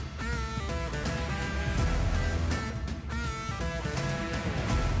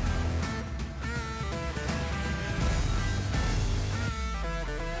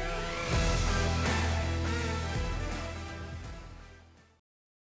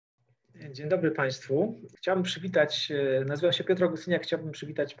Dzień dobry Państwu. Chciałbym przywitać, nazywam się Piotra Augustyniaka, chciałbym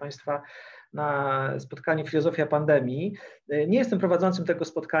przywitać Państwa na spotkaniu Filozofia pandemii. Nie jestem prowadzącym tego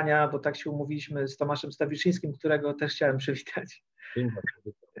spotkania, bo tak się umówiliśmy z Tomaszem Stawiszyńskim, którego też chciałem przywitać,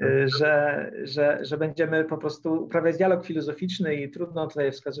 że będziemy po prostu uprawiać dialog filozoficzny i trudno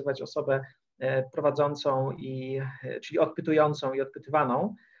tutaj wskazywać osobę prowadzącą, czyli odpytującą i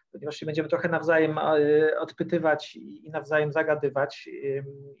odpytywaną, ponieważ się będziemy trochę nawzajem odpytywać i nawzajem zagadywać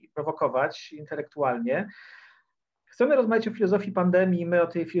i prowokować intelektualnie. Chcemy rozmawiać o filozofii pandemii. My o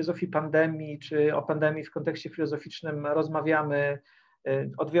tej filozofii pandemii, czy o pandemii w kontekście filozoficznym rozmawiamy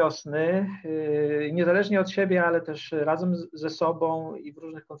od wiosny, niezależnie od siebie, ale też razem ze sobą i w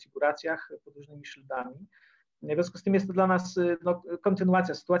różnych konfiguracjach, pod różnymi szyldami. W związku z tym jest to dla nas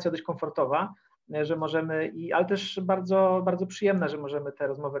kontynuacja, sytuacja dość komfortowa, że możemy, ale też bardzo, bardzo przyjemna, że możemy tę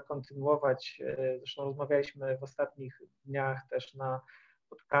rozmowę kontynuować. Zresztą rozmawialiśmy w ostatnich dniach też na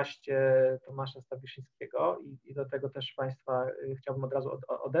podcaście Tomasza Stawiszyńskiego i do tego też Państwa chciałbym od razu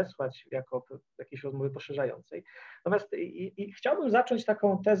odesłać jako jakiejś rozmowy poszerzającej. Natomiast chciałbym zacząć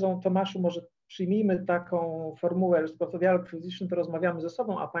taką tezą, Tomaszu, może przyjmijmy taką formułę, że po dialog fizyczny to rozmawiamy ze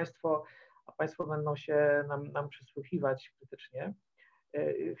sobą, a Państwo będą się nam przysłuchiwać krytycznie.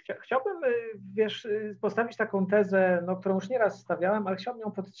 Chciałbym, postawić taką tezę, którą już nieraz stawiałem, ale chciałbym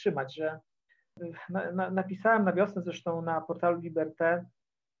ją podtrzymać, że napisałem na wiosnę zresztą na portalu Liberté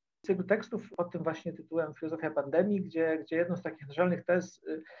cykl tekstów pod tym właśnie tytułem Filozofia pandemii, gdzie jedną z takich naczelnych tez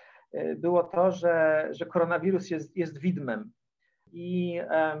było to, że koronawirus jest widmem. I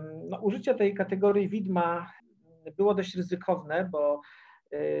użycie tej kategorii widma było dość ryzykowne, bo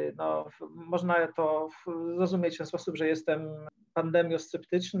można to zrozumieć w ten sposób, że jestem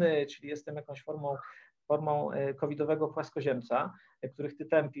pandemiosceptyczny, czyli jestem jakąś formą covidowego płaskoziemca, których ty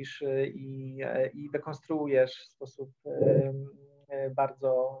tępisz i dekonstruujesz w sposób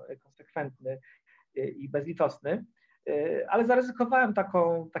bardzo konsekwentny i bezlitosny. Ale zaryzykowałem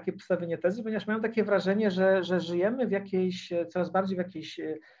takie postawienie tezy, ponieważ miałem takie wrażenie, że żyjemy coraz bardziej w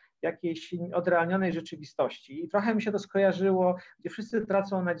jakiejś odrealnionej rzeczywistości. I trochę mi się to skojarzyło, gdzie wszyscy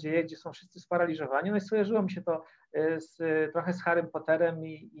tracą nadzieję, gdzie są wszyscy sparaliżowani. No i skojarzyło mi się to trochę z Harrym Potterem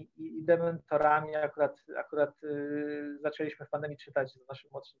i dementorami. Akurat zaczęliśmy w pandemii czytać z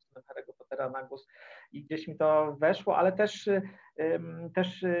naszym młodszym synem Harry'ego Pottera na głos i gdzieś mi to weszło, ale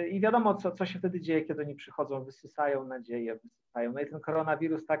też i wiadomo, co się wtedy dzieje, kiedy oni przychodzą, wysysają nadzieję, wysysają. No i ten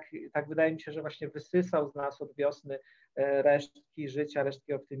koronawirus tak wydaje mi się, że właśnie wysysał z nas od wiosny resztki życia,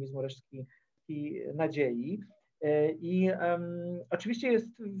 resztki optymizmu, resztki nadziei. I oczywiście jest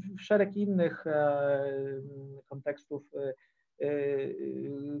szereg innych kontekstów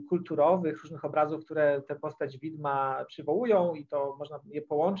kulturowych, różnych obrazów, które tę postać widma przywołują i to można je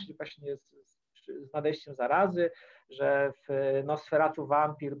połączyć właśnie z nadejściem zarazy, że w Nosferatu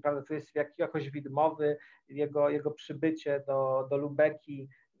wampir, prawda, to jest jakoś widmowy, jego przybycie do Lubeki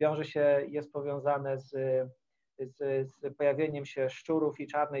jest powiązane z pojawieniem się szczurów i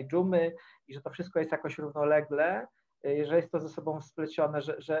czarnej dżumy i że to wszystko jest jakoś równolegle, że jest to ze sobą splecione,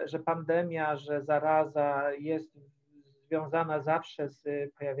 że pandemia, że zaraza jest związana zawsze z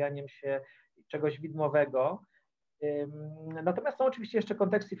pojawianiem się czegoś widmowego. Natomiast są oczywiście jeszcze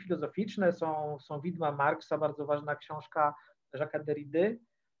konteksty filozoficzne, są widma Marksa, bardzo ważna książka Jacques'a Derrida,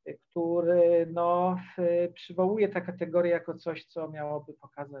 który przywołuje tę kategorię jako coś, co miałoby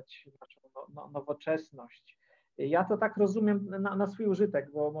pokazać naszą nowoczesność. Ja to tak rozumiem na swój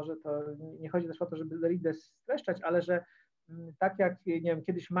użytek, bo może to nie chodzi też o to, żeby Derridę streszczać, ale że tak jak, nie wiem,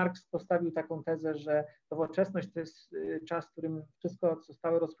 kiedyś Marks postawił taką tezę, że nowoczesność to jest czas, w którym wszystko, co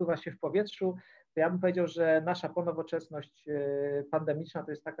stałe, rozpływa się w powietrzu, to ja bym powiedział, że nasza ponowoczesność pandemiczna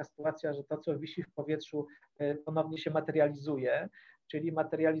to jest taka sytuacja, że to, co wisi w powietrzu, ponownie się materializuje, czyli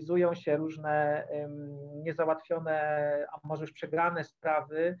materializują się różne niezałatwione, a może już przegrane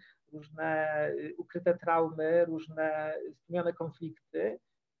sprawy, różne ukryte traumy, różne stłumione konflikty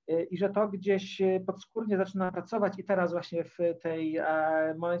i że to gdzieś podskórnie zaczyna pracować i teraz właśnie w tej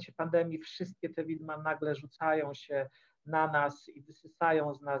momencie pandemii wszystkie te widma nagle rzucają się na nas i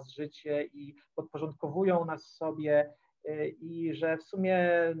wysysają z nas życie i podporządkowują nas sobie i że w sumie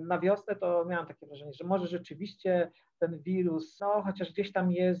na wiosnę to miałam takie wrażenie, że może rzeczywiście ten wirus, chociaż gdzieś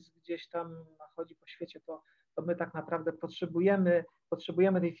tam jest, gdzieś tam chodzi po świecie, to my tak naprawdę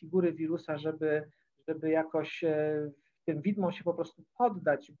potrzebujemy tej figury wirusa, żeby jakoś tym widmom się po prostu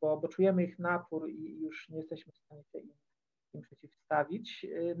poddać, bo czujemy ich napór i już nie jesteśmy w stanie im przeciwstawić.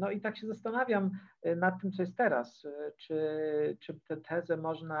 No i tak się zastanawiam nad tym, co jest teraz. Czy tę tezę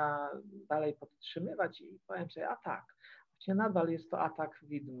można dalej podtrzymywać i powiem sobie, a tak, właśnie nadal jest to atak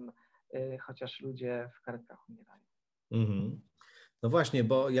widm, chociaż ludzie w karetkach umierają. Mhm. No właśnie,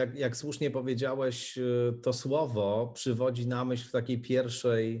 bo jak słusznie powiedziałeś, to słowo przywodzi na myśl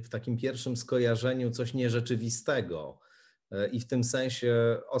w takim pierwszym skojarzeniu coś nierzeczywistego. I w tym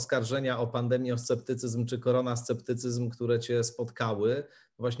sensie oskarżenia o pandemiosceptycyzm czy koronasceptycyzm, które cię spotkały,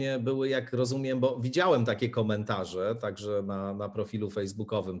 właśnie były, jak rozumiem, bo widziałem takie komentarze także na profilu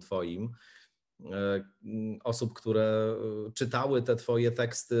facebookowym twoim, osób, które czytały te twoje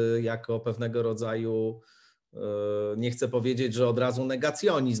teksty jako pewnego rodzaju, nie chcę powiedzieć, że od razu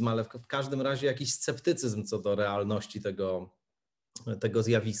negacjonizm, ale w każdym razie jakiś sceptycyzm co do realności tego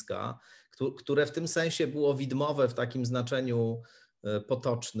zjawiska, które w tym sensie było widmowe w takim znaczeniu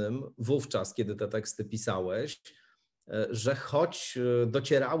potocznym wówczas, kiedy te teksty pisałeś, że choć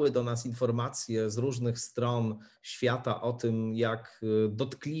docierały do nas informacje z różnych stron świata o tym, jak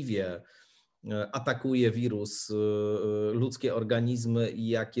dotkliwie atakuje wirus ludzkie organizmy i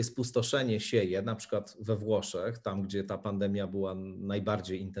jakie spustoszenie sieje, na przykład we Włoszech, tam gdzie ta pandemia była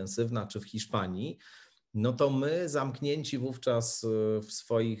najbardziej intensywna, czy w Hiszpanii, no to my zamknięci wówczas w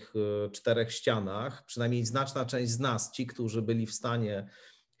swoich czterech ścianach, przynajmniej znaczna część z nas, ci, którzy byli w stanie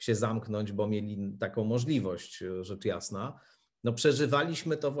się zamknąć, bo mieli taką możliwość, rzecz jasna, no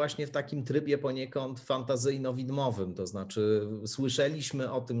przeżywaliśmy to właśnie w takim trybie poniekąd fantazyjno-widmowym, to znaczy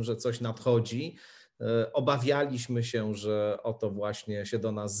słyszeliśmy o tym, że coś nadchodzi, obawialiśmy się, że oto właśnie się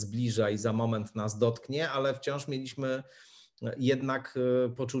do nas zbliża i za moment nas dotknie, ale wciąż mieliśmy jednak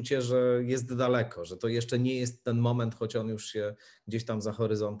poczucie, że jest daleko, że to jeszcze nie jest ten moment, choć on już się gdzieś tam za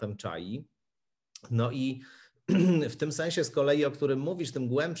horyzontem czai. No i w tym sensie z kolei, o którym mówisz, tym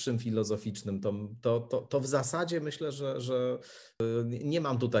głębszym filozoficznym, to w zasadzie myślę, że nie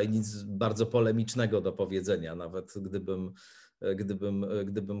mam tutaj nic bardzo polemicznego do powiedzenia, nawet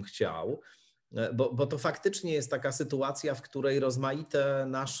gdybym chciał. Bo to faktycznie jest taka sytuacja, w której rozmaite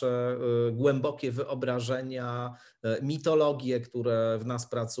nasze głębokie wyobrażenia, mitologie, które w nas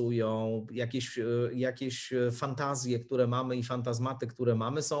pracują, jakieś fantazje, które mamy i fantazmaty, które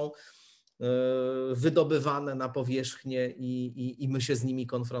mamy, są wydobywane na powierzchnię i my się z nimi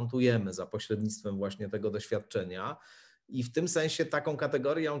konfrontujemy za pośrednictwem właśnie tego doświadczenia. I w tym sensie taką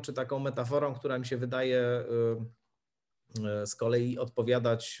kategorią czy taką metaforą, która mi się wydaje z kolei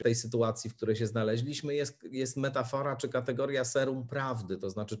odpowiadać tej sytuacji, w której się znaleźliśmy, jest metafora czy kategoria serum prawdy, to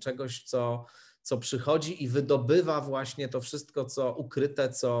znaczy czegoś, co przychodzi i wydobywa właśnie to wszystko, co ukryte,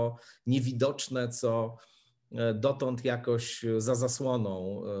 co niewidoczne, co dotąd jakoś za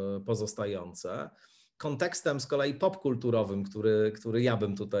zasłoną pozostające. Kontekstem z kolei popkulturowym, który ja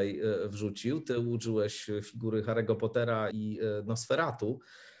bym tutaj wrzucił, ty użyłeś figury Harry'ego Pottera i Nosferatu,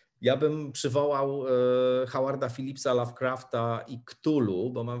 ja bym przywołał Howarda Phillipsa Lovecrafta i Cthulhu,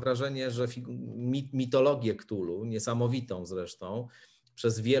 bo mam wrażenie, że mitologię Cthulhu, niesamowitą zresztą,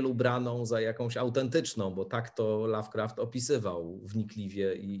 przez wielu braną za jakąś autentyczną, bo tak to Lovecraft opisywał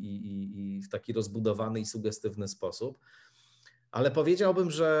wnikliwie i w taki rozbudowany i sugestywny sposób. Ale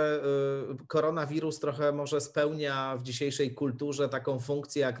powiedziałbym, że koronawirus trochę może spełnia w dzisiejszej kulturze taką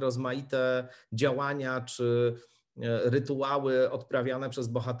funkcję jak rozmaite działania czy rytuały odprawiane przez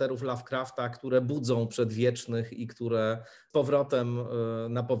bohaterów Lovecrafta, które budzą przedwiecznych i które z powrotem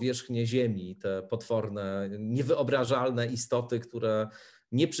na powierzchnię ziemi, te potworne, niewyobrażalne istoty, które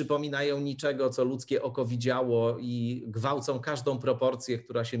nie przypominają niczego, co ludzkie oko widziało i gwałcą każdą proporcję,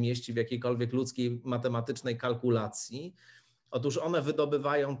 która się mieści w jakiejkolwiek ludzkiej matematycznej kalkulacji. Otóż one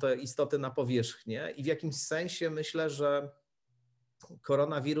wydobywają te istoty na powierzchnię i w jakimś sensie myślę, że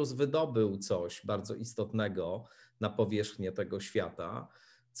koronawirus wydobył coś bardzo istotnego na powierzchnię tego świata.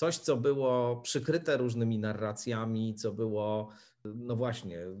 Coś, co było przykryte różnymi narracjami, co było, no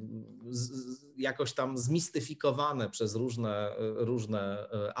właśnie, jakoś tam zmistyfikowane przez różne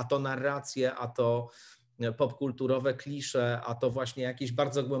a to narracje, a to popkulturowe klisze, a to właśnie jakieś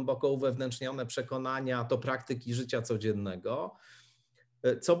bardzo głęboko uwewnętrznione przekonania, a to praktyki życia codziennego,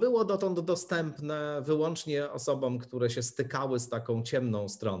 co było dotąd dostępne wyłącznie osobom, które się stykały z taką ciemną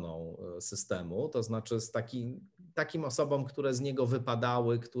stroną systemu, to znaczy z takim osobom, które z niego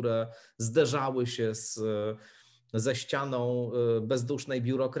wypadały, które zderzały się ze ścianą bezdusznej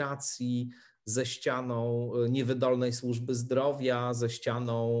biurokracji, ze ścianą niewydolnej służby zdrowia, ze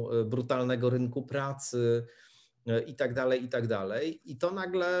ścianą brutalnego rynku pracy i tak dalej, i tak dalej. I to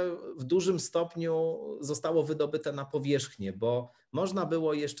nagle w dużym stopniu zostało wydobyte na powierzchnię, bo można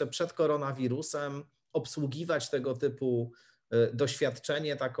było jeszcze przed koronawirusem obsługiwać tego typu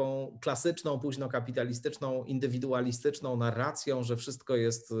doświadczenie taką klasyczną, późnokapitalistyczną, indywidualistyczną narracją, że wszystko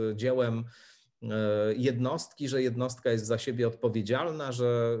jest dziełem jednostki, że jednostka jest za siebie odpowiedzialna,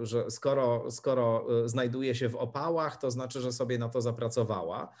 że skoro znajduje się w opałach, to znaczy, że sobie na to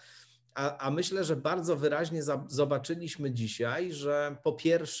zapracowała. A myślę, że bardzo wyraźnie zobaczyliśmy dzisiaj, że po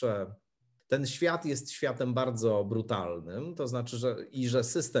pierwsze ten świat jest światem bardzo brutalnym, to znaczy, że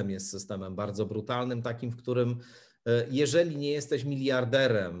system jest systemem bardzo brutalnym, takim, w którym jeżeli nie jesteś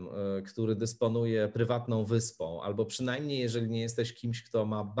miliarderem, który dysponuje prywatną wyspą, albo przynajmniej jeżeli nie jesteś kimś, kto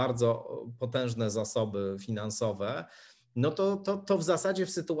ma bardzo potężne zasoby finansowe, no to w zasadzie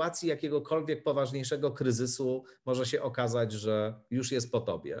w sytuacji jakiegokolwiek poważniejszego kryzysu może się okazać, że już jest po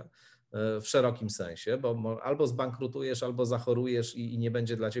tobie w szerokim sensie, bo albo zbankrutujesz, albo zachorujesz i nie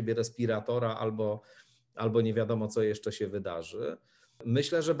będzie dla ciebie respiratora, albo nie wiadomo, co jeszcze się wydarzy.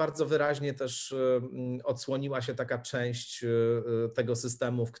 Myślę, że bardzo wyraźnie też odsłoniła się taka część tego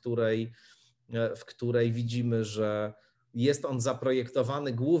systemu, w której widzimy, że jest on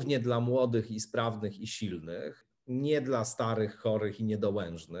zaprojektowany głównie dla młodych i sprawnych i silnych, nie dla starych, chorych i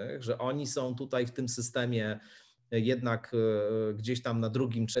niedołężnych, że oni są tutaj w tym systemie jednak gdzieś tam na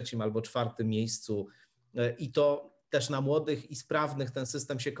drugim, trzecim albo czwartym miejscu i to też na młodych i sprawnych ten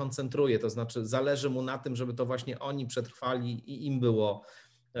system się koncentruje, to znaczy zależy mu na tym, żeby to właśnie oni przetrwali i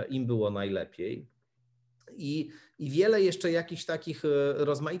im było najlepiej. I wiele jeszcze jakichś takich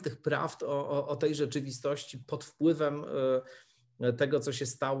rozmaitych prawd o tej rzeczywistości pod wpływem tego,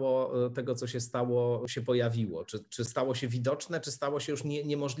 co się stało, się pojawiło. Czy stało się widoczne, czy stało się już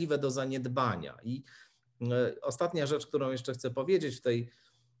niemożliwe do zaniedbania. I ostatnia rzecz, którą jeszcze chcę powiedzieć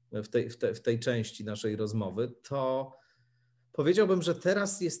w tej części naszej rozmowy, to powiedziałbym, że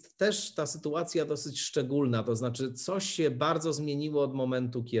teraz jest też ta sytuacja dosyć szczególna, to znaczy coś się bardzo zmieniło od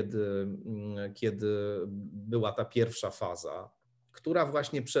momentu, kiedy była ta pierwsza faza, która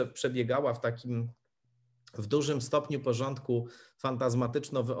właśnie przebiegała w dużym stopniu porządku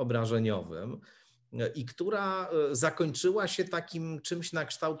fantazmatyczno-wyobrażeniowym i która zakończyła się takim czymś na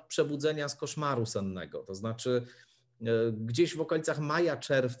kształt przebudzenia z koszmaru sennego, to znaczy gdzieś w okolicach maja,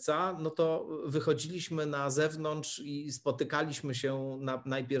 czerwca, no to wychodziliśmy na zewnątrz i spotykaliśmy się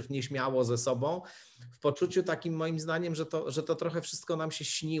najpierw nieśmiało ze sobą w poczuciu takim moim zdaniem, że to trochę wszystko nam się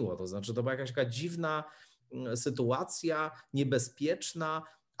śniło, to znaczy to była jakaś taka dziwna sytuacja, niebezpieczna,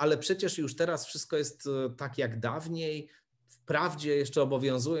 ale przecież już teraz wszystko jest tak jak dawniej, wprawdzie jeszcze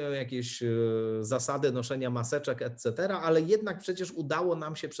obowiązują jakieś zasady noszenia maseczek, etc., ale jednak przecież udało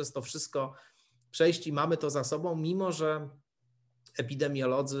nam się przez to wszystko przejść i mamy to za sobą, mimo że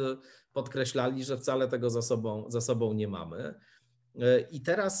epidemiolodzy podkreślali, że wcale tego za sobą nie mamy. I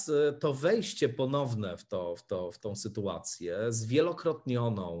teraz to wejście ponowne w tą sytuację,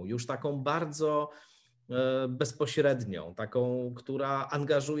 zwielokrotnioną, już taką bardzo bezpośrednią, taką, która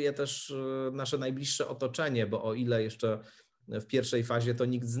angażuje też nasze najbliższe otoczenie, bo o ile jeszcze w pierwszej fazie to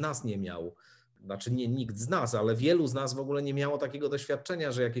nikt z nas nie miał, znaczy nie nikt z nas, ale wielu z nas w ogóle nie miało takiego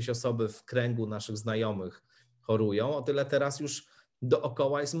doświadczenia, że jakieś osoby w kręgu naszych znajomych chorują, o tyle teraz już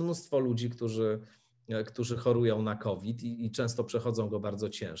dookoła jest mnóstwo ludzi, którzy chorują na COVID i często przechodzą go bardzo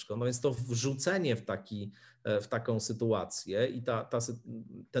ciężko. No więc to wrzucenie w taką sytuację i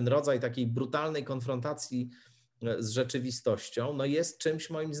ten rodzaj takiej brutalnej konfrontacji z rzeczywistością no jest czymś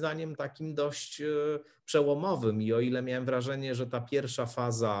moim zdaniem takim dość przełomowym i o ile miałem wrażenie, że ta pierwsza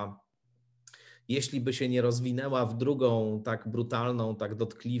faza, jeśli by się nie rozwinęła w drugą tak brutalną, tak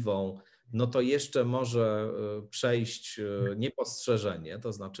dotkliwą, no to jeszcze może przejść niepostrzeżenie,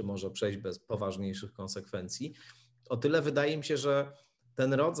 to znaczy może przejść bez poważniejszych konsekwencji. O tyle wydaje mi się, że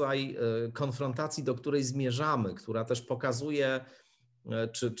ten rodzaj konfrontacji, do której zmierzamy, która też pokazuje,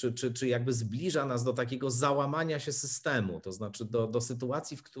 czy jakby zbliża nas do takiego załamania się systemu, to znaczy do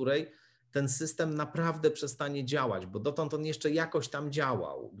sytuacji, w której ten system naprawdę przestanie działać, bo dotąd on jeszcze jakoś tam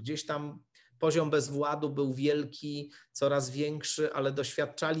działał. Gdzieś tam poziom bezwładu był wielki, coraz większy, ale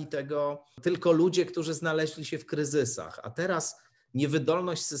doświadczali tego tylko ludzie, którzy znaleźli się w kryzysach. A teraz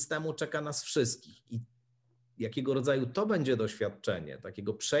niewydolność systemu czeka nas wszystkich. I jakiego rodzaju to będzie doświadczenie,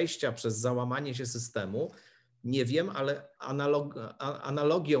 takiego przejścia przez załamanie się systemu, nie wiem, ale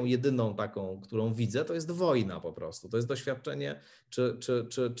analogią jedyną taką, którą widzę, to jest wojna po prostu. To jest doświadczenie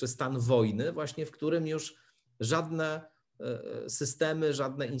czy stan wojny, właśnie w którym już żadne systemy,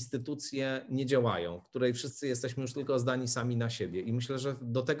 żadne instytucje nie działają, w której wszyscy jesteśmy już tylko zdani sami na siebie i myślę, że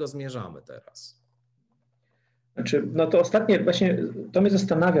do tego zmierzamy teraz. Znaczy, no to ostatnie, właśnie to mnie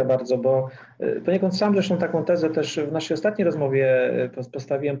zastanawia bardzo, bo poniekąd sam zresztą taką tezę też w naszej ostatniej rozmowie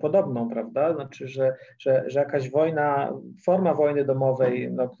postawiłem podobną, prawda? Znaczy, że jakaś wojna, forma wojny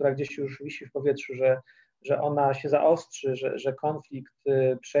domowej, no, która gdzieś już wisi w powietrzu, że ona się zaostrzy, że konflikt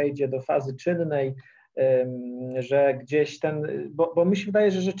przejdzie do fazy czynnej, że gdzieś bo mi się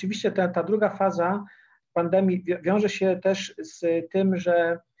wydaje, że rzeczywiście ta druga faza pandemii wiąże się też z tym,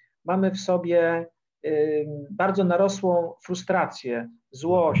 że mamy w sobie bardzo narosłą frustrację,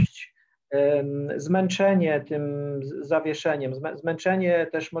 złość, zmęczenie tym zawieszeniem, zmęczenie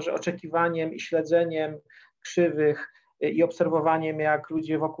też może oczekiwaniem i śledzeniem krzywych i obserwowaniem, jak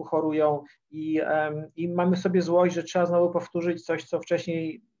ludzie wokół chorują i mamy sobie złość, że trzeba znowu powtórzyć coś, co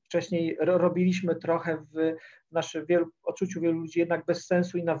wcześniej robiliśmy trochę w naszym odczuciu wielu ludzi jednak bez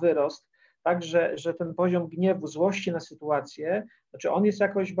sensu i na wyrost, tak, że ten poziom gniewu, złości na sytuację, znaczy on jest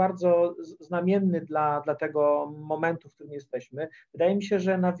jakoś bardzo znamienny dla tego momentu, w którym jesteśmy. Wydaje mi się,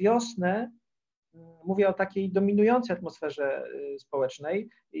 że na wiosnę, mówię o takiej dominującej atmosferze społecznej,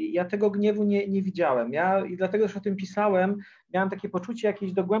 ja tego gniewu nie widziałem. I dlatego też o tym pisałem, miałem takie poczucie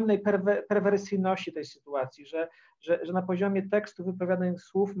jakiejś dogłębnej perwersyjności tej sytuacji, że na poziomie tekstu wypowiadanych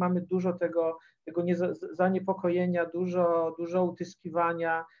słów mamy dużo tego zaniepokojenia, dużo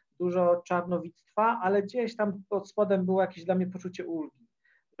utyskiwania, dużo czarnowictwa, ale gdzieś tam pod spodem było jakieś dla mnie poczucie ulgi,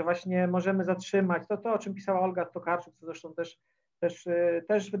 że właśnie możemy zatrzymać to o czym pisała Olga Tokarczuk, co zresztą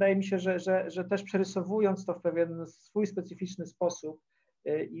też wydaje mi się, że też przerysowując to w pewien swój specyficzny sposób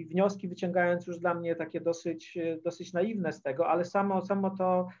i wnioski wyciągając już dla mnie takie dosyć naiwne z tego, ale samo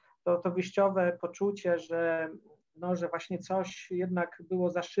to wyjściowe poczucie, że właśnie coś jednak było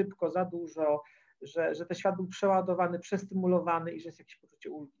za szybko, za dużo, że ten świat był przeładowany, przestymulowany i że jest jakieś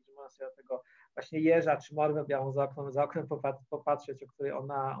poczucie ulgi, że można sobie do tego właśnie jeża czy morwę białą za oknem popatrzeć, o której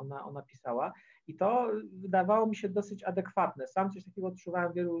ona pisała. I to wydawało mi się dosyć adekwatne. Sam coś takiego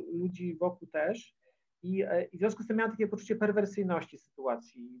odczuwałem, wielu ludzi wokół też i w związku z tym miałem takie poczucie perwersyjności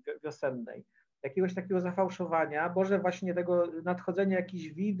sytuacji wiosennej, jakiegoś takiego zafałszowania, Boże właśnie tego nadchodzenia jakichś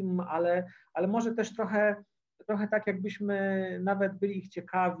widm, ale może też trochę tak, jakbyśmy nawet byli ich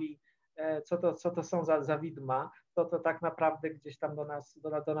ciekawi, co to są za widma, to tak naprawdę gdzieś tam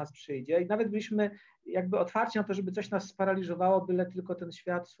do nas przyjdzie. I nawet byliśmy jakby otwarci na to, żeby coś nas sparaliżowało, byle tylko ten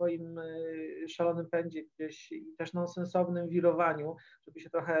świat w swoim szalonym pędzie gdzieś i też nonsensownym wirowaniu, żeby się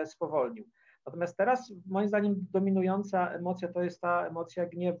trochę spowolnił. Natomiast teraz moim zdaniem dominująca emocja to jest ta emocja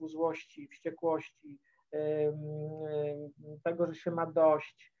gniewu, złości, wściekłości, tego, że się ma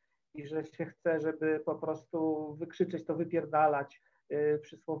dość i że się chce, żeby po prostu wykrzyczeć to, wypierdalać,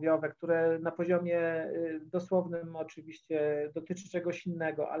 przysłowiowe, które na poziomie dosłownym oczywiście dotyczy czegoś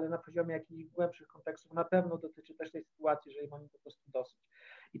innego, ale na poziomie jakichś głębszych kontekstów na pewno dotyczy też tej sytuacji, że mamy po prostu dosyć.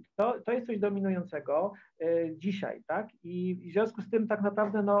 I to jest coś dominującego dzisiaj, tak? I w związku z tym tak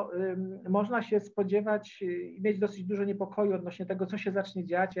naprawdę można się spodziewać i mieć dosyć dużo niepokoju odnośnie tego, co się zacznie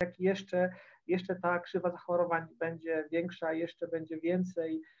dziać, jak jeszcze ta krzywa zachorowań będzie większa, jeszcze będzie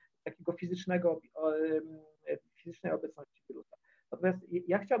więcej takiego fizycznej obecności wirusa. Natomiast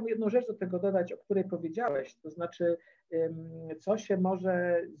ja chciałbym jedną rzecz do tego dodać, o której powiedziałeś, to znaczy co się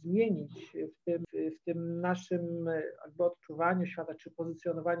może zmienić w tym naszym jakby odczuwaniu świata, czy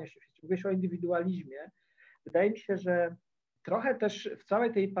pozycjonowaniu się w świecie. Mówisz o indywidualizmie. Wydaje mi się, że trochę też w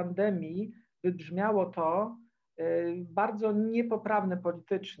całej tej pandemii wybrzmiało to bardzo niepoprawne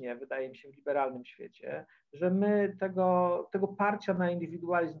politycznie, wydaje mi się, w liberalnym świecie, że my tego parcia na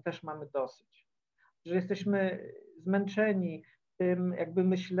indywidualizm też mamy dosyć. Że jesteśmy zmęczeni tym jakby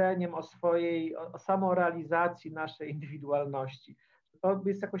myśleniem o samorealizacji naszej indywidualności. To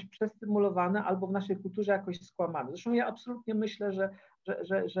jest jakoś przestymulowane albo w naszej kulturze jakoś skłamane. Zresztą ja absolutnie myślę,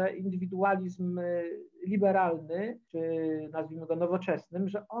 że indywidualizm liberalny, czy nazwijmy go nowoczesnym,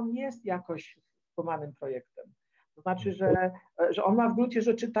 że on jest jakoś skłamanym projektem. To znaczy, że on ma w gruncie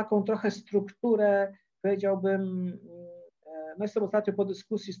rzeczy taką trochę strukturę, powiedziałbym, jestem ostatnio po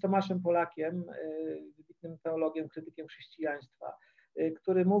dyskusji z Tomaszem Polakiem, wybitnym teologiem, krytykiem chrześcijaństwa,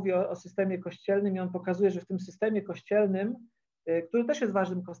 który mówi o systemie kościelnym i on pokazuje, że w tym systemie kościelnym, który też jest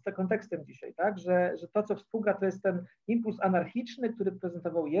ważnym kontekstem dzisiaj, tak? że to, co współgra, to jest ten impuls anarchiczny, który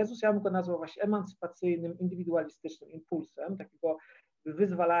prezentował Jezus. Ja bym go nazwał właśnie emancypacyjnym, indywidualistycznym impulsem, takiego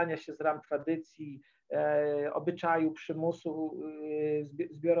wyzwalania się z ram tradycji, obyczaju, przymusu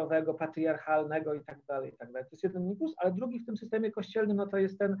zbiorowego, patriarchalnego i tak dalej, i tak dalej. To jest jeden impuls, ale drugi w tym systemie kościelnym, to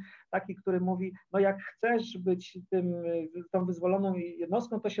jest ten taki, który mówi, jak chcesz być tą wyzwoloną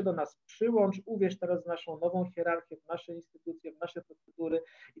jednostką, to się do nas przyłącz, uwierz teraz w naszą nową hierarchię, w nasze instytucje, w nasze procedury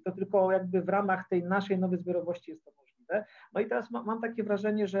i to tylko jakby w ramach tej naszej nowej zbiorowości jest to możliwe. I teraz mam takie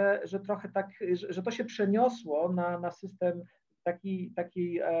wrażenie, że trochę tak, że to się przeniosło na system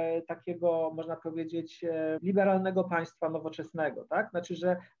takiego, można powiedzieć, liberalnego państwa nowoczesnego, tak? Znaczy,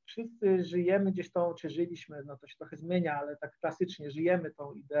 że wszyscy żyjemy gdzieś czy żyliśmy, to się trochę zmienia, ale tak klasycznie żyjemy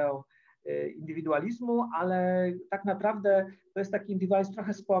tą ideą indywidualizmu, ale tak naprawdę to jest taki indywidualizm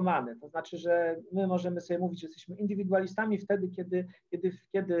trochę skłamany. To znaczy, że my możemy sobie mówić, że jesteśmy indywidualistami wtedy,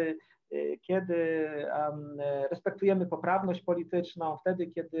 kiedy kiedy respektujemy poprawność polityczną, wtedy,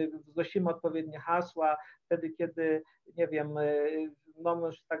 kiedy wznosimy odpowiednie hasła, wtedy, kiedy, nie wiem, no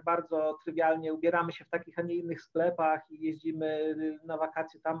już tak bardzo trywialnie ubieramy się w takich, a nie innych sklepach i jeździmy na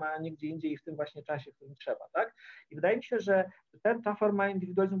wakacje tam, a nie gdzie indziej i w tym właśnie czasie, w którym trzeba, tak? I wydaje mi się, że ta forma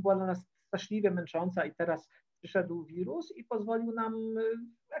indywidualizmu była dla nas straszliwie męcząca i teraz przyszedł wirus i pozwolił nam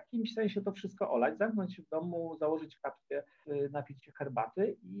w jakimś sensie to wszystko olać, zamknąć się w domu, założyć kapcie, napić się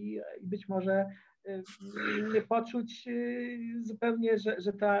herbaty i być może nie poczuć zupełnie,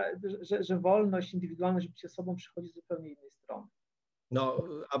 że wolność, indywidualność, bycie sobą przychodzi z zupełnie innej strony. No,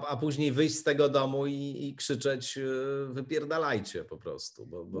 a później wyjść z tego domu i krzyczeć wypierdalajcie po prostu.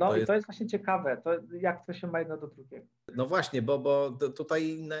 Bo no i to jest właśnie ciekawe, jak to się ma jedno do drugiego. No właśnie, bo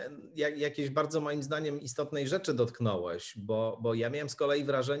tutaj jakieś bardzo moim zdaniem istotnej rzeczy dotknąłeś, bo ja miałem z kolei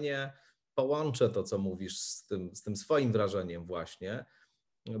wrażenie, połączę to, co mówisz z tym swoim wrażeniem właśnie,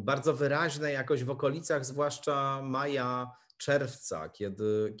 bardzo wyraźne jakoś w okolicach zwłaszcza maja, czerwca,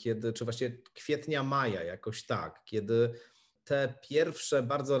 czy właściwie kwietnia, maja jakoś tak, kiedy te pierwsze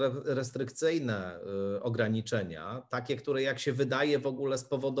bardzo restrykcyjne ograniczenia, takie, które jak się wydaje w ogóle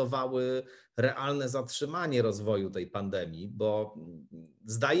spowodowały realne zatrzymanie rozwoju tej pandemii, bo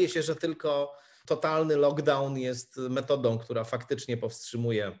zdaje się, że tylko totalny lockdown jest metodą, która faktycznie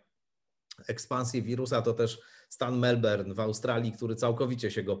powstrzymuje ekspansję wirusa. To też stan Melbourne w Australii, który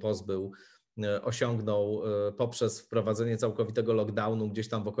całkowicie się go pozbył, osiągnął poprzez wprowadzenie całkowitego lockdownu gdzieś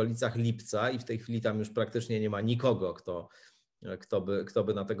tam w okolicach lipca i w tej chwili tam już praktycznie nie ma nikogo, kto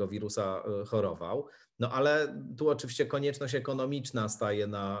by na tego wirusa chorował. No ale tu oczywiście konieczność ekonomiczna staje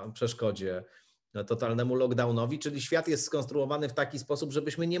na przeszkodzie totalnemu lockdownowi, czyli świat jest skonstruowany w taki sposób,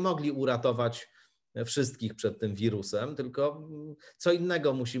 żebyśmy nie mogli uratować wszystkich przed tym wirusem, tylko co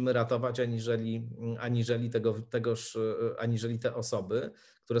innego musimy ratować, aniżeli te osoby,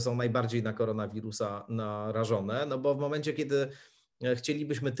 które są najbardziej na koronawirusa narażone, no bo w momencie, kiedy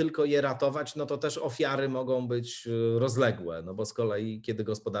chcielibyśmy tylko je ratować, no to też ofiary mogą być rozległe, no bo z kolei kiedy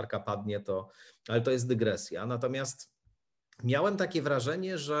gospodarka padnie, ale to jest dygresja. Natomiast miałem takie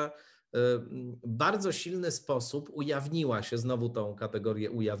wrażenie, że bardzo silny sposób ujawniła się, znowu tą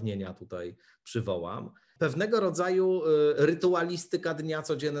kategorię ujawnienia tutaj przywołam, pewnego rodzaju rytualistyka dnia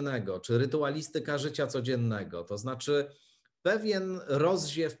codziennego, czy rytualistyka życia codziennego, to znaczy pewien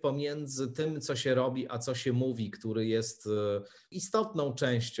rozziew pomiędzy tym, co się robi, a co się mówi, który jest istotną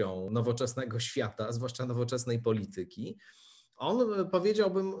częścią nowoczesnego świata, zwłaszcza nowoczesnej polityki. On,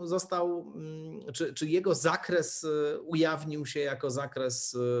 powiedziałbym, czy jego zakres ujawnił się jako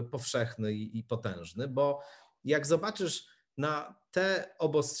zakres powszechny i potężny, bo jak zobaczysz na te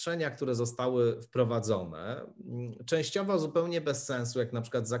obostrzenia, które zostały wprowadzone, częściowo zupełnie bez sensu, jak na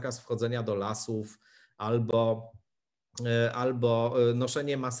przykład zakaz wchodzenia do lasów albo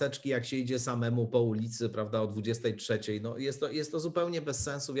noszenie maseczki, jak się idzie samemu po ulicy, prawda, o 23:00. No jest to zupełnie bez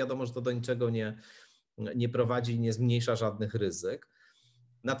sensu. Wiadomo, że to do niczego nie prowadzi i nie zmniejsza żadnych ryzyk.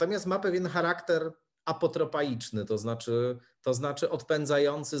 Natomiast ma pewien charakter apotropaiczny, to znaczy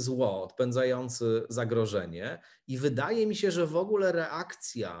odpędzający zło, odpędzający zagrożenie. I wydaje mi się, że w ogóle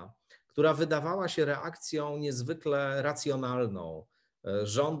reakcja, która wydawała się reakcją niezwykle racjonalną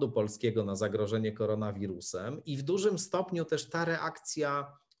rządu polskiego na zagrożenie koronawirusem i w dużym stopniu też ta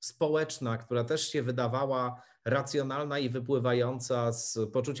reakcja społeczna, która też się wydawała racjonalna i wypływająca z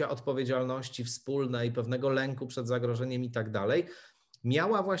poczucia odpowiedzialności wspólnej, pewnego lęku przed zagrożeniem i tak dalej,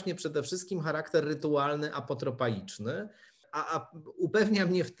 miała właśnie przede wszystkim charakter rytualny, apotropaiczny, a upewnia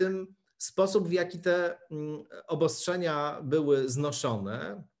mnie w tym sposób, w jaki te obostrzenia były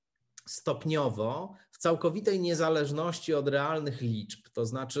znoszone stopniowo, w całkowitej niezależności od realnych liczb, to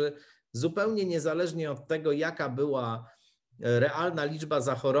znaczy zupełnie niezależnie od tego, jaka była realna liczba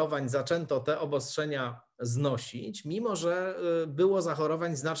zachorowań, zaczęto te obostrzenia znosić, mimo że było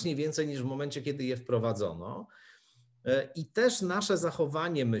zachorowań znacznie więcej niż w momencie, kiedy je wprowadzono. I też nasze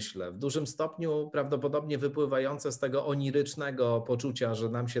zachowanie, myślę, w dużym stopniu prawdopodobnie wypływające z tego onirycznego poczucia, że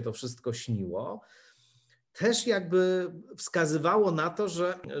nam się to wszystko śniło, też jakby wskazywało na to,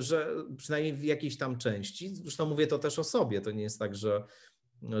 że przynajmniej w jakiejś tam części, zresztą mówię to też o sobie, to nie jest tak,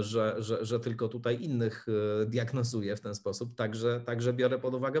 że tylko tutaj innych diagnozuję w ten sposób, także biorę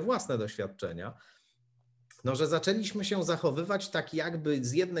pod uwagę własne doświadczenia, no, że zaczęliśmy się zachowywać tak jakby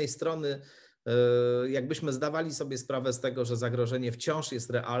z jednej strony jakbyśmy zdawali sobie sprawę z tego, że zagrożenie wciąż jest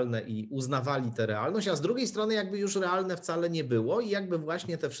realne i uznawali tę realność, a z drugiej strony jakby już realne wcale nie było i jakby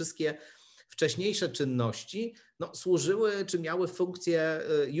właśnie te wszystkie wcześniejsze czynności służyły czy miały funkcję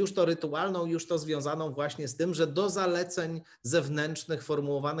już to rytualną, już to związaną właśnie z tym, że do zaleceń zewnętrznych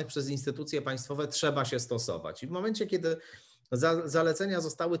formułowanych przez instytucje państwowe trzeba się stosować. I w momencie, kiedy zalecenia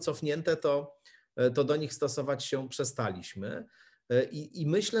zostały cofnięte, to do nich stosować się przestaliśmy. I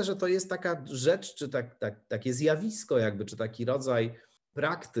myślę, że to jest taka rzecz, czy takie zjawisko jakby, czy taki rodzaj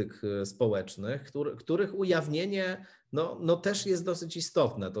praktyk społecznych, których ujawnienie no też jest dosyć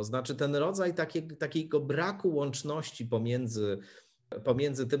istotne. To znaczy ten rodzaj takiego braku łączności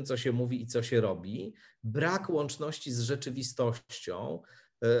pomiędzy tym, co się mówi i co się robi, brak łączności z rzeczywistością,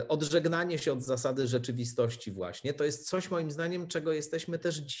 odżegnanie się od zasady rzeczywistości właśnie, to jest coś moim zdaniem, czego jesteśmy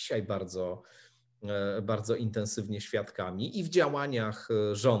też dzisiaj bardzo intensywnie świadkami i w działaniach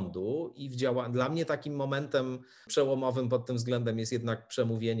rządu, dla mnie takim momentem przełomowym pod tym względem jest jednak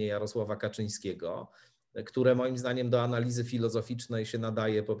przemówienie Jarosława Kaczyńskiego, które moim zdaniem do analizy filozoficznej się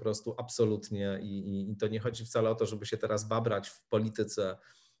nadaje po prostu absolutnie i to nie chodzi wcale o to, żeby się teraz babrać w polityce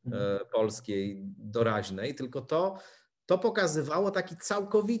polskiej doraźnej, tylko to pokazywało taki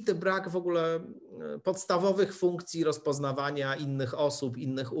całkowity brak w ogóle podstawowych funkcji rozpoznawania innych osób,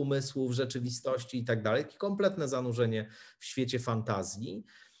 innych umysłów, rzeczywistości i tak dalej. Kompletne zanurzenie w świecie fantazji.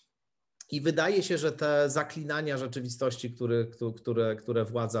 I wydaje się, że te zaklinania rzeczywistości, które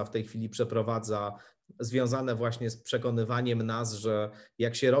władza w tej chwili przeprowadza, związane właśnie z przekonywaniem nas, że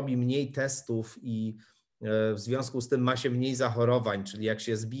jak się robi mniej testów i w związku z tym ma się mniej zachorowań, czyli jak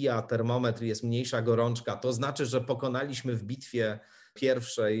się zbija termometr i jest mniejsza gorączka, to znaczy, że pokonaliśmy w bitwie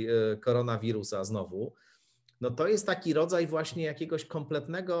pierwszej koronawirusa znowu, no to jest taki rodzaj właśnie jakiegoś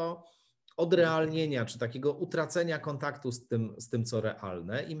kompletnego odrealnienia, czy takiego utracenia kontaktu z tym co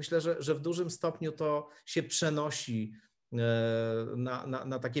realne i myślę, że w dużym stopniu to się przenosi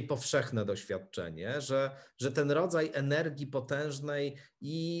na takie powszechne doświadczenie, że ten rodzaj energii potężnej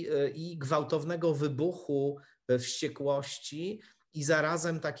i gwałtownego wybuchu wściekłości i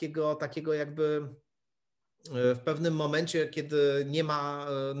zarazem takiego jakby w pewnym momencie, kiedy nie ma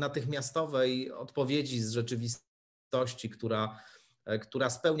natychmiastowej odpowiedzi z rzeczywistości, która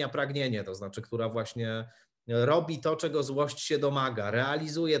spełnia pragnienie, to znaczy, która właśnie robi to, czego złość się domaga,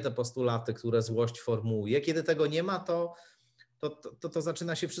 realizuje te postulaty, które złość formułuje. Kiedy tego nie ma, to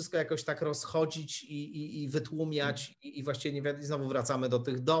zaczyna się wszystko jakoś tak rozchodzić i wytłumiać i właściwie nie wiadomo, znowu wracamy do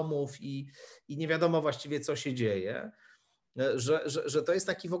tych domów i nie wiadomo właściwie, co się dzieje. Że to jest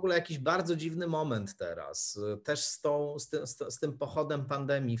taki w ogóle jakiś bardzo dziwny moment teraz, też z tym pochodem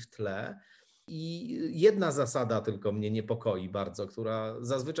pandemii w tle. I jedna zasada tylko mnie niepokoi bardzo, która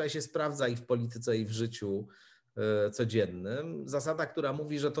zazwyczaj się sprawdza i w polityce, i w życiu codziennym. Zasada, która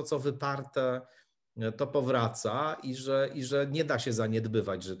mówi, że to, co wyparte, to powraca i że nie da się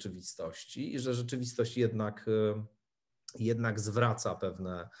zaniedbywać rzeczywistości i że rzeczywistość jednak zwraca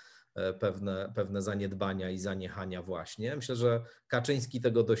pewne zaniedbania i zaniechania właśnie. Myślę, że Kaczyński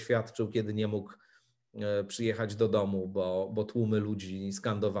tego doświadczył, kiedy nie mógł przyjechać do domu, bo tłumy ludzi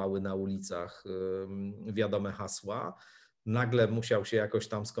skandowały na ulicach wiadome hasła. Nagle musiał się jakoś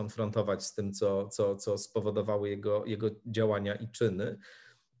tam skonfrontować z tym, co spowodowały jego działania i czyny.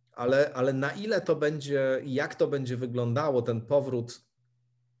 Ale na ile to będzie, jak to będzie wyglądało, ten powrót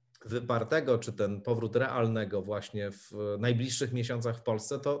wypartego, czy ten powrót realnego właśnie w najbliższych miesiącach w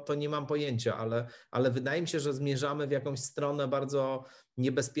Polsce, to nie mam pojęcia, ale wydaje mi się, że zmierzamy w jakąś stronę bardzo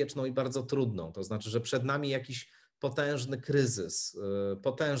niebezpieczną i bardzo trudną. To znaczy, że przed nami jakiś potężny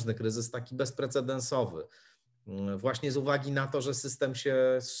kryzys taki bezprecedensowy, właśnie z uwagi na to, że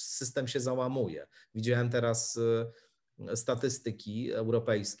system się załamuje. Widziałem teraz statystyki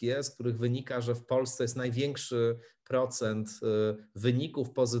europejskie, z których wynika, że w Polsce jest największy procent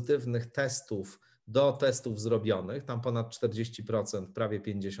wyników pozytywnych testów do testów zrobionych, tam ponad 40%, prawie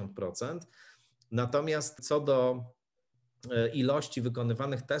 50%. Natomiast co do ilości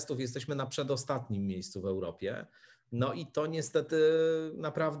wykonywanych testów jesteśmy na przedostatnim miejscu w Europie. No i to niestety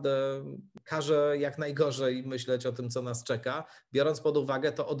naprawdę każe jak najgorzej myśleć o tym, co nas czeka, biorąc pod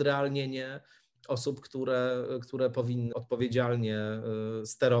uwagę to odrealnienie osób, które powinny odpowiedzialnie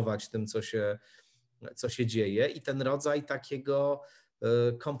sterować tym, co się dzieje i ten rodzaj takiego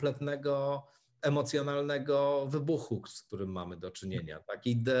kompletnego emocjonalnego wybuchu, z którym mamy do czynienia,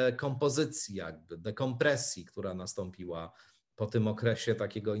 takiej dekompozycji jakby, dekompresji, która nastąpiła po tym okresie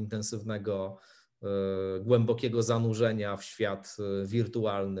takiego intensywnego, głębokiego zanurzenia w świat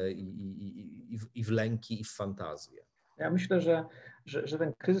wirtualny i w lęki, i w fantazję. Ja myślę, że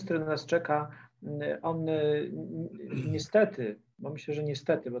ten kryzys, który nas czeka, on niestety, bo myślę, że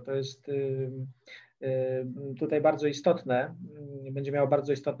niestety, bo to jest tutaj bardzo istotne, będzie miało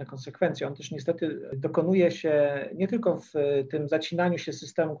bardzo istotne konsekwencje. On też niestety dokonuje się nie tylko w tym zacinaniu się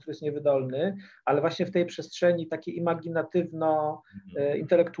systemu, który jest niewydolny, ale właśnie w tej przestrzeni takiej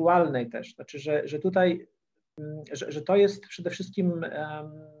imaginatywno-intelektualnej też. Znaczy, że tutaj że to jest przede wszystkim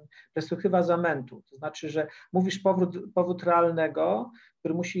perspektywa zamętu. To znaczy, że mówisz powód realnego,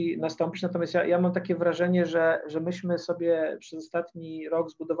 który musi nastąpić, natomiast ja mam takie wrażenie, że myśmy sobie przez ostatni rok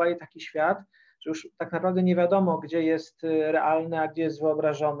zbudowali taki świat, że już tak naprawdę nie wiadomo, gdzie jest realne, a gdzie jest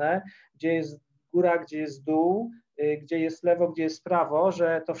wyobrażone, gdzie jest góra, gdzie jest dół, gdzie jest lewo, gdzie jest prawo,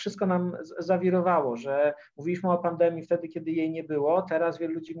 że to wszystko nam zawirowało, że mówiliśmy o pandemii wtedy, kiedy jej nie było, teraz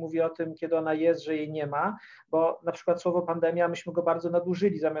wielu ludzi mówi o tym, kiedy ona jest, że jej nie ma, bo na przykład słowo pandemia, myśmy go bardzo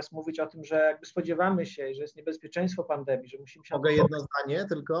nadużyli, zamiast mówić o tym, że jakby spodziewamy się, że jest niebezpieczeństwo pandemii, że musimy się... Mogę jedno zdanie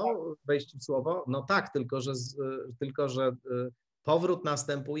tylko wejść w słowo? No tak, tylko że powrót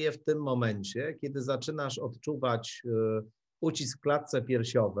następuje w tym momencie, kiedy zaczynasz odczuwać ucisk w klatce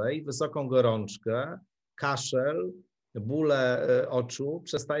piersiowej, wysoką gorączkę, kaszel, bóle oczu,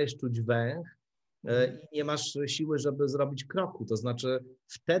 przestajesz czuć węch i nie masz siły, żeby zrobić kroku. To znaczy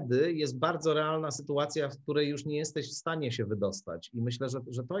wtedy jest bardzo realna sytuacja, w której już nie jesteś w stanie się wydostać. I myślę,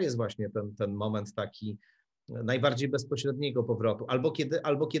 że to jest właśnie ten moment taki najbardziej bezpośredniego powrotu.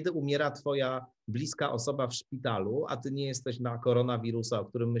 Albo kiedy umiera twoja bliska osoba w szpitalu, a ty nie jesteś na koronawirusa, o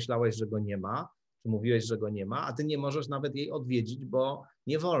którym myślałeś, że go nie ma, czy mówiłeś, że go nie ma, a ty nie możesz nawet jej odwiedzić, bo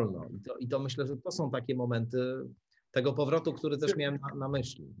nie wolno. I to myślę, że to są takie momenty tego powrotu, który też miałem na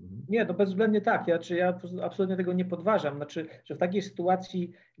myśli. Nie, to bezwzględnie tak. Ja absolutnie tego nie podważam. Znaczy, że w takiej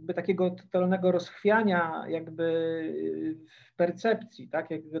sytuacji jakby takiego totalnego rozchwiania jakby percepcji,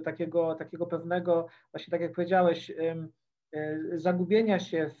 tak, jakby takiego pewnego, właśnie tak jak powiedziałeś, zagubienia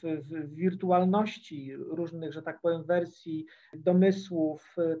się w wirtualności różnych, że tak powiem, wersji,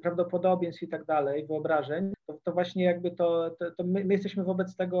 domysłów, prawdopodobieństw i tak dalej, wyobrażeń, to właśnie jakby to my jesteśmy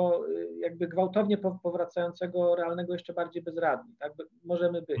wobec tego jakby gwałtownie powracającego realnego jeszcze bardziej bezradni, tak?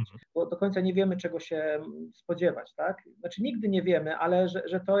 Możemy być, bo do końca nie wiemy, czego się spodziewać, tak? Znaczy nigdy nie wiemy, ale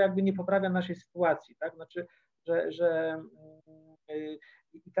że to jakby nie poprawia naszej sytuacji, tak? Znaczy,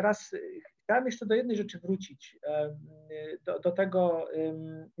 i teraz chciałem jeszcze do jednej rzeczy wrócić, do tego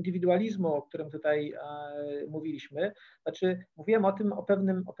indywidualizmu, o którym tutaj mówiliśmy. Znaczy, mówiłem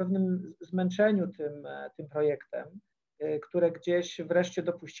o pewnym zmęczeniu tym projektem, które gdzieś wreszcie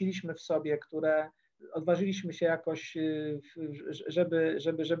dopuściliśmy w sobie, które odważyliśmy się jakoś,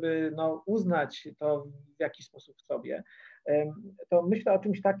 żeby uznać to w jakiś sposób w sobie. To myślę o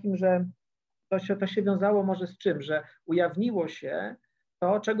czymś takim, że to się wiązało może z czym, że ujawniło się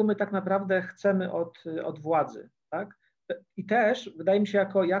to, czego my tak naprawdę chcemy od władzy, tak? I też wydaje mi się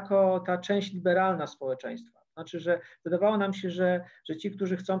jako ta część liberalna społeczeństwa. Znaczy, że wydawało nam się, że ci,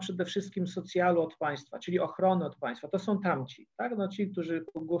 którzy chcą przede wszystkim socjalu od państwa, czyli ochrony od państwa, to są tamci, tak? No, ci, którzy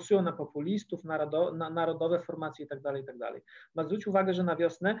głosują na populistów, na narodowe formacje itd., itd. Ma zwrócić uwagę, że na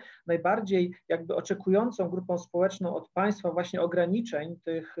wiosnę najbardziej jakby oczekującą grupą społeczną od państwa właśnie ograniczeń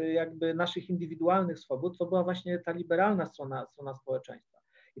tych jakby naszych indywidualnych swobód, to była właśnie ta liberalna strona społeczeństwa.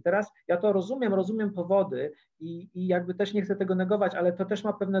 I teraz ja to rozumiem powody i jakby też nie chcę tego negować, ale to też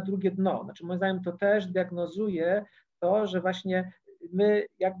ma pewne drugie dno. Znaczy moim zdaniem to też diagnozuje to, że właśnie my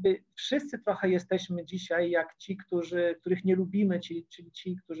jakby wszyscy trochę jesteśmy dzisiaj jak ci, których nie lubimy, czyli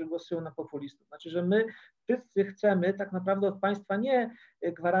ci, którzy głosują na populistów. Znaczy, że my wszyscy chcemy tak naprawdę od państwa nie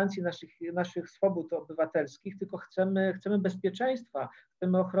gwarancji naszych swobód obywatelskich, tylko chcemy bezpieczeństwa,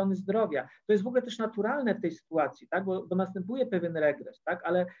 chcemy ochrony zdrowia. To jest w ogóle też naturalne w tej sytuacji, tak? Bo następuje pewien regres, tak?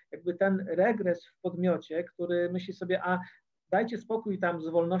 Ale jakby ten regres w podmiocie, który myśli sobie, dajcie spokój tam z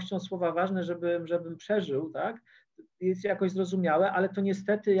wolnością słowa, ważne, żebym przeżył, tak? Jest jakoś zrozumiałe, ale to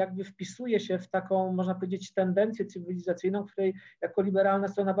niestety jakby wpisuje się w taką, można powiedzieć, tendencję cywilizacyjną, której jako liberalna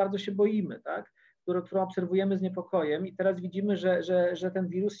strona bardzo się boimy, tak? Którą obserwujemy z niepokojem i teraz widzimy, że ten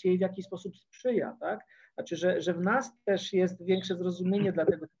wirus jej w jakiś sposób sprzyja, tak? Znaczy, że w nas też jest większe zrozumienie dla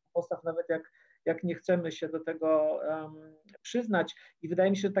tego typu postaw, nawet jak nie chcemy się do tego przyznać. I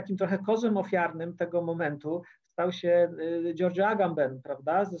wydaje mi się, że takim trochę kozłem ofiarnym tego momentu stał się Giorgio Agamben,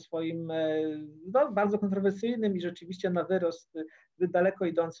 prawda, ze swoim bardzo kontrowersyjnym i rzeczywiście na wyrost zbyt daleko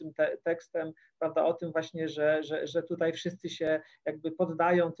idącym tekstem, prawda, o tym właśnie, że tutaj wszyscy się jakby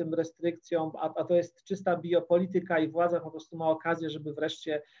poddają tym restrykcjom, a to jest czysta biopolityka i władza po prostu ma okazję, żeby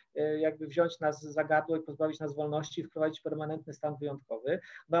wreszcie jakby wziąć nas za gardło i pozbawić nas wolności i wprowadzić permanentny stan wyjątkowy.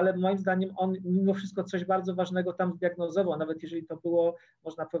 No ale moim zdaniem on mimo wszystko coś bardzo ważnego tam zdiagnozował, nawet jeżeli to było,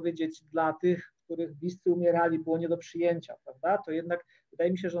 można powiedzieć, dla tych, których bliscy umierali, było nie do przyjęcia, prawda, to jednak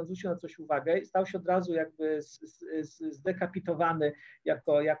wydaje mi się, że on zwrócił na coś uwagę i stał się od razu jakby zdekapitowany,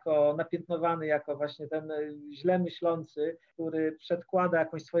 jako napiętnowany, jako właśnie ten źle myślący, który przedkłada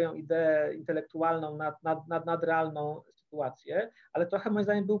jakąś swoją ideę intelektualną nad realną sytuację, ale trochę moim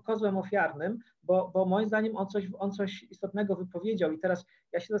zdaniem był kozłem ofiarnym, bo moim zdaniem on coś istotnego wypowiedział i teraz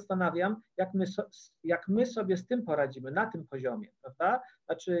ja się zastanawiam, jak my sobie z tym poradzimy na tym poziomie, prawda?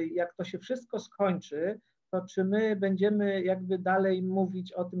 Znaczy, jak to się wszystko skończy, to czy my będziemy jakby dalej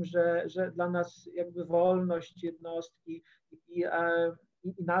mówić o tym, że dla nas jakby wolność jednostki i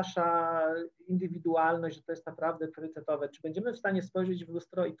nasza indywidualność, że to jest naprawdę priorytetowe. Czy będziemy w stanie spojrzeć w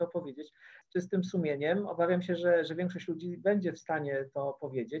lustro i to powiedzieć z czystym sumieniem? Obawiam się, że większość ludzi będzie w stanie to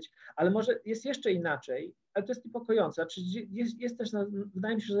powiedzieć, ale może jest jeszcze inaczej, ale to jest niepokojące. Znaczy jest też,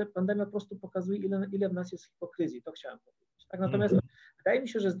 wydaje mi się, że pandemia po prostu pokazuje, ile w nas jest hipokryzji. To chciałem powiedzieć. Tak? Natomiast wydaje mi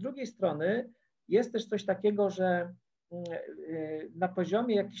się, że z drugiej strony jest też coś takiego, że na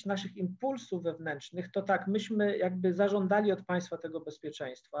poziomie jakichś naszych impulsów wewnętrznych, to tak, myśmy jakby zażądali od państwa tego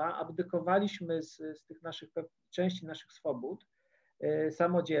bezpieczeństwa, abdykowaliśmy z tych części naszych swobód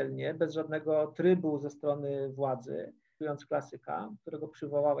samodzielnie, bez żadnego trybu ze strony władzy, cytując klasyka, którego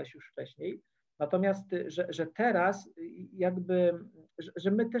przywołałeś już wcześniej. Natomiast, że teraz jakby,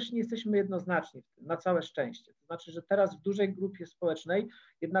 że my też nie jesteśmy jednoznaczni w tym, na całe szczęście. To znaczy, że teraz w dużej grupie społecznej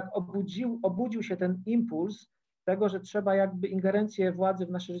jednak obudził się ten impuls tego, że trzeba jakby ingerencję władzy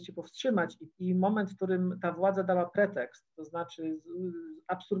w nasze życie powstrzymać i moment, w którym ta władza dała pretekst, to znaczy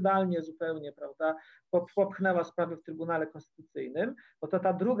absurdalnie zupełnie, prawda, popchnęła sprawy w Trybunale Konstytucyjnym, bo to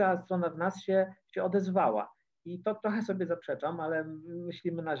ta druga strona w nas się odezwała. I to trochę sobie zaprzeczam, ale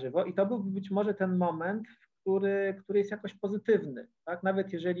myślimy na żywo i to byłby być może ten moment, który jest jakoś pozytywny, tak?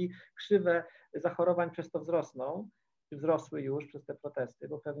 Nawet jeżeli krzywe zachorowań przez to wzrosły już przez te protesty,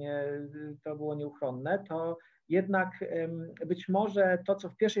 bo pewnie to było nieuchronne, to jednak być może to, co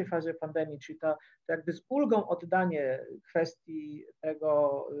w pierwszej fazie pandemii, czyli to jakby z ulgą oddanie kwestii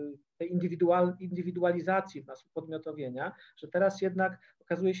tej indywidualizacji w nas, upodmiotowienia, że teraz jednak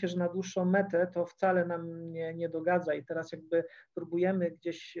okazuje się, że na dłuższą metę to wcale nam nie dogadza i teraz jakby próbujemy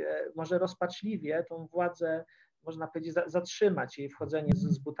gdzieś może rozpaczliwie tą władzę, można powiedzieć, zatrzymać jej wchodzenie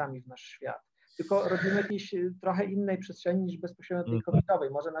z butami w nasz świat. Tylko robimy jakiejś trochę innej przestrzeni niż bezpośrednio tej covidowej,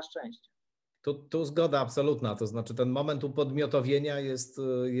 może na szczęście. Tu zgoda absolutna, to znaczy ten moment upodmiotowienia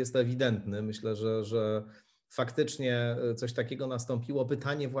jest ewidentny. Myślę, że faktycznie coś takiego nastąpiło.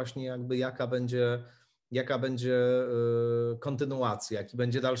 Pytanie właśnie jakby jaka będzie kontynuacja, jaki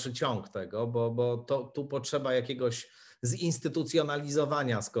będzie dalszy ciąg tego, bo tu potrzeba jakiegoś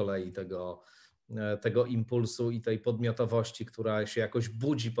zinstytucjonalizowania z kolei tego impulsu i tej podmiotowości, która się jakoś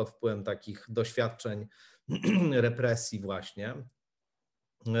budzi pod wpływem takich doświadczeń represji właśnie.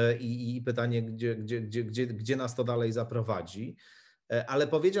 I pytanie, gdzie nas to dalej zaprowadzi. Ale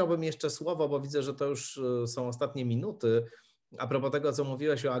powiedziałbym jeszcze słowo, bo widzę, że to już są ostatnie minuty, a propos tego, co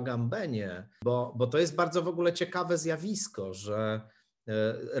mówiłeś o Agambenie, bo to jest bardzo w ogóle ciekawe zjawisko, że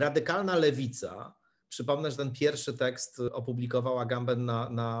radykalna lewica, przypomnę, że ten pierwszy tekst opublikował Agamben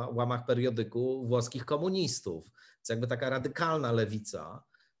na łamach periodyku włoskich komunistów. Jest jakby taka radykalna lewica,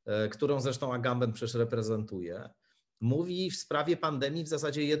 którą zresztą Agamben przecież reprezentuje, mówi w sprawie pandemii w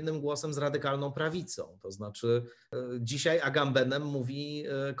zasadzie jednym głosem z radykalną prawicą. To znaczy dzisiaj Agambenem mówi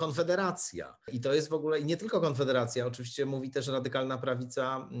Konfederacja. I to jest w ogóle, i nie tylko Konfederacja, oczywiście mówi też radykalna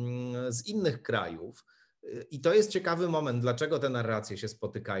prawica z innych krajów. I to jest ciekawy moment, dlaczego te narracje się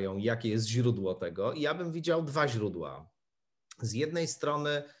spotykają, jakie jest źródło tego. I ja bym widział dwa źródła. Z jednej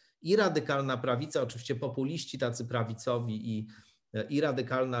strony i radykalna prawica, oczywiście populiści tacy prawicowi i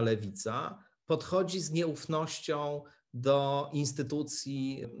radykalna lewica, podchodzi z nieufnością do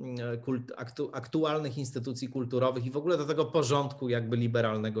instytucji, aktualnych instytucji kulturowych i w ogóle do tego porządku jakby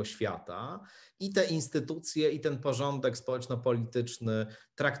liberalnego świata. I te instytucje i ten porządek społeczno-polityczny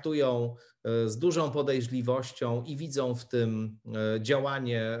traktują z dużą podejrzliwością i widzą w tym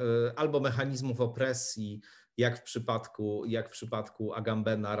działanie albo mechanizmów opresji, jak w przypadku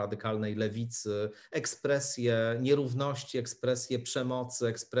Agambena, radykalnej lewicy, ekspresję nierówności, ekspresję przemocy,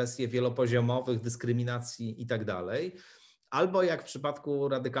 ekspresję wielopoziomowych dyskryminacji i tak dalej. Albo jak w przypadku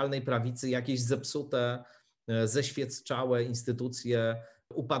radykalnej prawicy, jakieś zepsute, zeświecczałe instytucje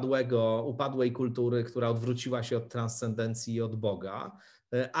upadłej kultury, która odwróciła się od transcendencji i od Boga.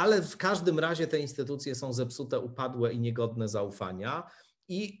 Ale w każdym razie te instytucje są zepsute, upadłe i niegodne zaufania.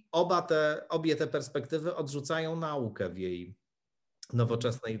 I obie te perspektywy odrzucają naukę w jej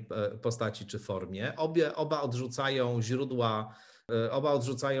nowoczesnej postaci czy formie. Oba odrzucają źródła, oba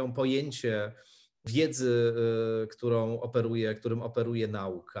odrzucają pojęcie wiedzy, którym operuje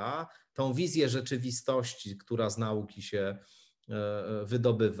nauka, tą wizję rzeczywistości, która z nauki się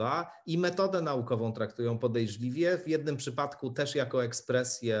wydobywa i metodę naukową traktują podejrzliwie, w jednym przypadku też jako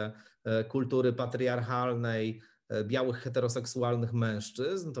ekspresję kultury patriarchalnej, białych heteroseksualnych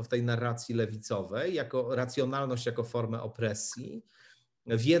mężczyzn, to w tej narracji lewicowej, jako racjonalność jako formę opresji,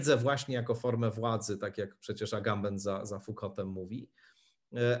 wiedzę właśnie jako formę władzy, tak jak przecież Agamben za Foucaultem mówi,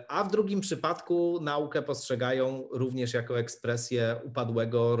 a w drugim przypadku naukę postrzegają również jako ekspresję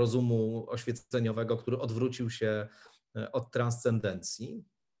upadłego rozumu oświeceniowego, który odwrócił się od transcendencji.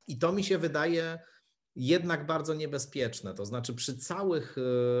 I to mi się wydaje jednak bardzo niebezpieczne. To znaczy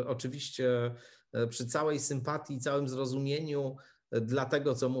przy całej sympatii, całym zrozumieniu dla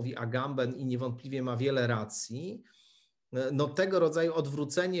tego, co mówi Agamben i niewątpliwie ma wiele racji, no tego rodzaju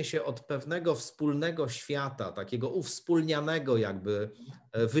odwrócenie się od pewnego wspólnego świata, takiego uwspólnianego jakby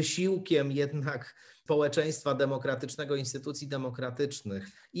wysiłkiem jednak społeczeństwa demokratycznego, instytucji demokratycznych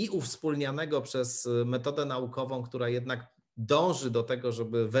i uwspólnianego przez metodę naukową, która jednak dąży do tego,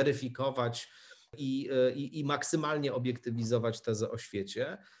 żeby weryfikować i maksymalnie obiektywizować tezę o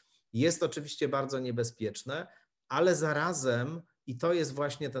świecie, jest oczywiście bardzo niebezpieczne, ale zarazem, i to jest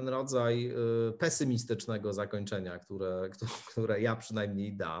właśnie ten rodzaj pesymistycznego zakończenia, które ja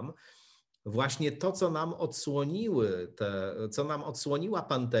przynajmniej dam, właśnie to, co nam odsłoniła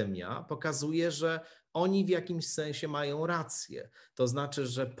pandemia, pokazuje, że oni w jakimś sensie mają rację. To znaczy,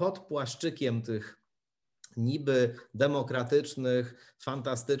 że pod płaszczykiem tych niby demokratycznych,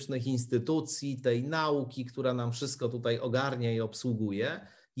 fantastycznych instytucji, tej nauki, która nam wszystko tutaj ogarnia i obsługuje,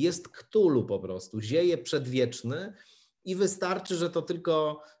 jest Ktulu po prostu, zieje przedwieczny i wystarczy, że to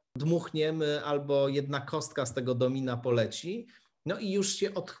tylko dmuchniemy albo jedna kostka z tego domina poleci, no i już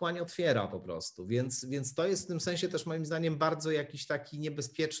się otchłań otwiera po prostu. Więc to jest w tym sensie też moim zdaniem bardzo jakiś taki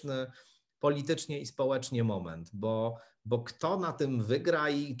niebezpieczny politycznie i społecznie moment, bo kto na tym wygra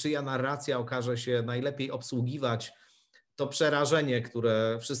i czyja narracja okaże się najlepiej obsługiwać to przerażenie,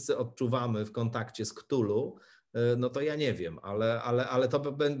 które wszyscy odczuwamy w kontakcie z Ktulu, no to ja nie wiem, ale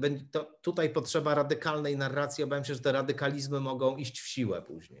to tutaj potrzeba radykalnej narracji. Obawiam się, że te radykalizmy mogą iść w siłę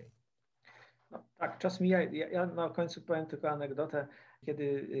później. No, tak, czas mija. Ja na końcu powiem tylko anegdotę.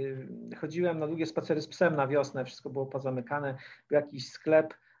 Kiedy chodziłem na długie spacery z psem na wiosnę, wszystko było pozamykane, był jakiś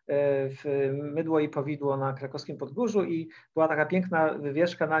sklep w mydło i powidło na krakowskim Podgórzu i była taka piękna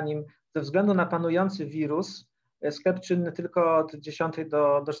wywieszka na nim: ze względu na panujący wirus, sklep czynny tylko od 10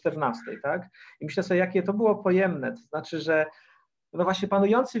 do 14, tak? I myślę sobie, jakie to było pojemne, to znaczy, że no właśnie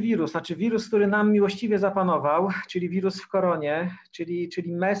panujący wirus, znaczy wirus, który nam miłościwie zapanował, czyli wirus w koronie, czyli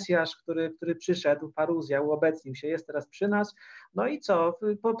Mesjasz, który przyszedł, paruzja, uobecnił się, jest teraz przy nas, no i co?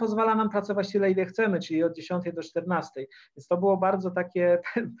 Pozwala nam pracować tyle, ile chcemy, czyli od 10 do 14. Więc to było bardzo takie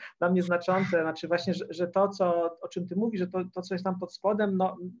dla mnie znaczące, znaczy właśnie, że to, o czym ty mówisz, że to, co jest tam pod spodem,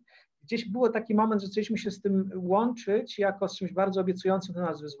 no gdzieś był taki moment, że chcieliśmy się z tym łączyć jako z czymś bardzo obiecującym, to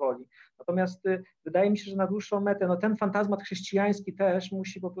nas wyzwoli. Natomiast wydaje mi się, że na dłuższą metę, no ten fantazmat chrześcijański też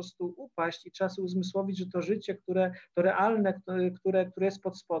musi po prostu upaść i trzeba sobie uzmysłowić, że to życie, to realne, które jest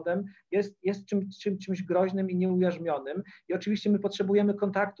pod spodem, jest czymś groźnym i nieujarzmionym. I oczywiście my potrzebujemy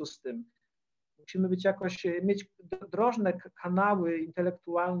kontaktu z tym. Musimy mieć drożne kanały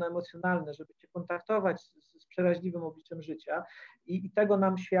intelektualne, emocjonalne, żeby się kontaktować z przeraźliwym obliczem życia i tego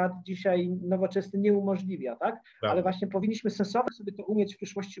nam świat dzisiaj nowoczesny nie umożliwia, tak? Prawda. Ale właśnie powinniśmy sensownie sobie to umieć w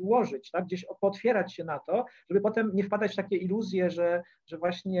przyszłości ułożyć, tak? Gdzieś pootwierać się na to, żeby potem nie wpadać w takie iluzje, że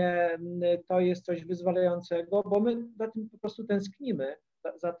właśnie to jest coś wyzwalającego, bo my za tym po prostu tęsknimy,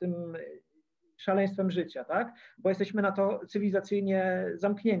 za tym szaleństwem życia, tak? Bo jesteśmy na to cywilizacyjnie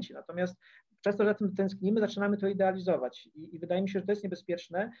zamknięci. Natomiast przez to, że za tym tęsknimy, zaczynamy to idealizować i wydaje mi się, że to jest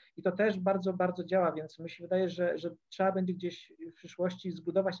niebezpieczne i to też bardzo, bardzo działa, więc mi się wydaje, że trzeba będzie gdzieś w przyszłości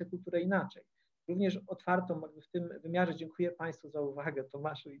zbudować tę kulturę inaczej. Również otwartą w tym wymiarze. Dziękuję Państwu za uwagę,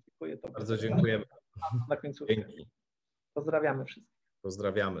 Tomaszu, i dziękuję Tobie. Bardzo dziękujemy. Na końcu. Dzięki. Pozdrawiamy wszystkich.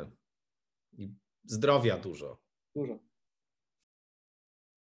 Pozdrawiamy. I zdrowia dużo. Dużo.